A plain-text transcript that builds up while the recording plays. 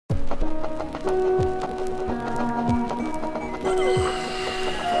What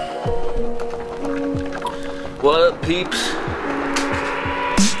up, peeps?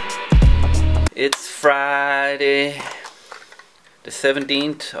 It's Friday, the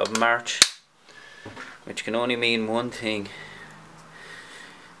 17th of March, which can only mean one thing.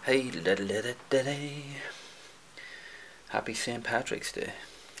 Hey, happy St. Patrick's Day.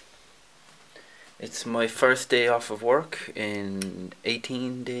 It's my first day off of work in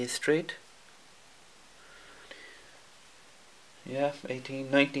 18 days straight. Yeah, 18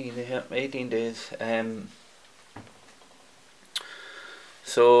 days.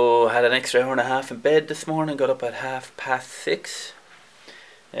 So I had an extra hour and a half in bed this morning, got up at 6:30.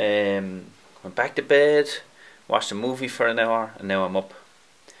 Went back to bed, watched a movie for an hour, and now I'm up.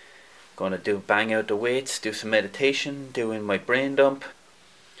 Gonna bang out the weights, do some meditation, doing my brain dump.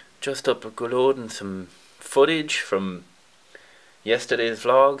 Just uploading some footage from yesterday's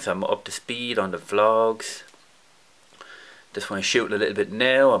vlogs. I'm up to speed on the vlogs. Just want to shoot a little bit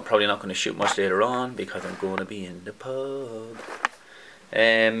now. I'm probably not going to shoot much later on because I'm going to be in the pub.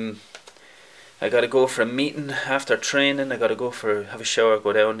 I gotta go for a meeting after training. I gotta go have a shower,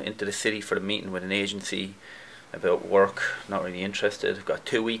 go down into the city for the meeting with an agency about work. Not really interested. I've got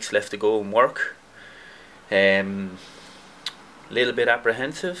 2 weeks left to go and work. Little bit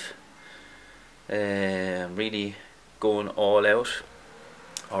apprehensive. I'm really going all out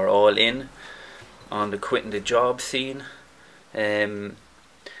or all in on the quitting the job scene.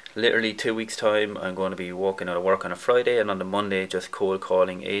 Literally 2 weeks time I'm going to be walking out of work on a Friday, and on the Monday just cold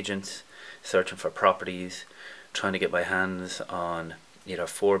calling agents, searching for properties, trying to get my hands on either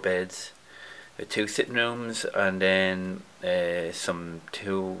 4 beds, 2 sitting rooms, and then some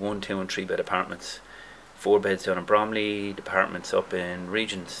 1, 2 and 3 bed apartments. 4 beds down in Bromley, apartments up in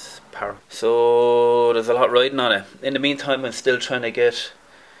Regent's Park. So there's a lot riding on it. In the meantime, I'm still trying to get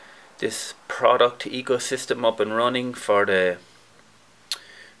this product ecosystem up and running for the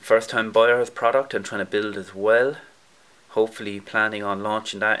first time buyers product and trying to build as well. Hopefully planning on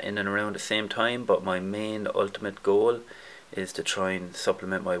launching that in and around the same time, but my main ultimate goal is to try and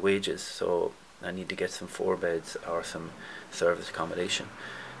supplement my wages, so I need to get some 4 beds or some service accommodation.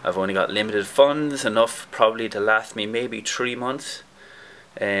 I've only got limited funds, enough probably to last me maybe 3 months.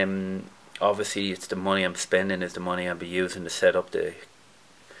 Obviously it's the money I'm spending is the money I'll be using to set up the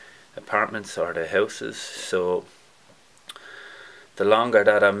apartments or the houses, so the longer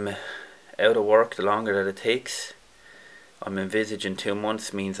that I'm out of work, the longer that it takes. I'm envisaging 2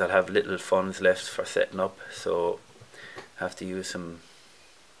 months means I'll have little funds left for setting up, so I have to use some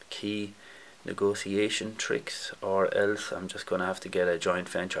key negotiation tricks, or else I'm just going to have to get a joint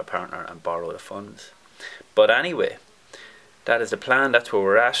venture partner and borrow the funds. But anyway, that is the plan. That's where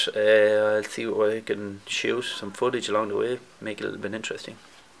we're at. I'll see what I can shoot, some footage along the way, make it a little bit interesting.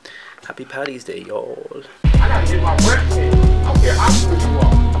 Happy Paddy's Day, y'all. I gotta get my reps in. I don't care how good you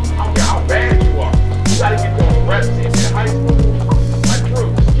are. I don't care how bad you are. You gotta get those reps in high school. Like, bro,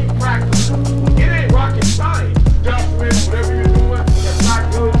 just keep practicing. It ain't rocket science. Adjustments, whatever you're doing, that's not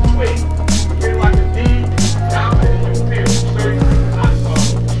good. Wait. You're like a D, down in your field. So you see the nice ball.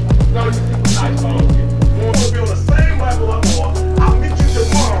 No, you see the nice ball. We'll be on the same level or more. I'll meet you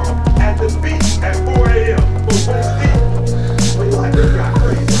tomorrow at the beach at 4 a.m. But when it's deep, you like this guy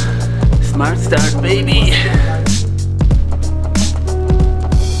crazy. Smart start, baby.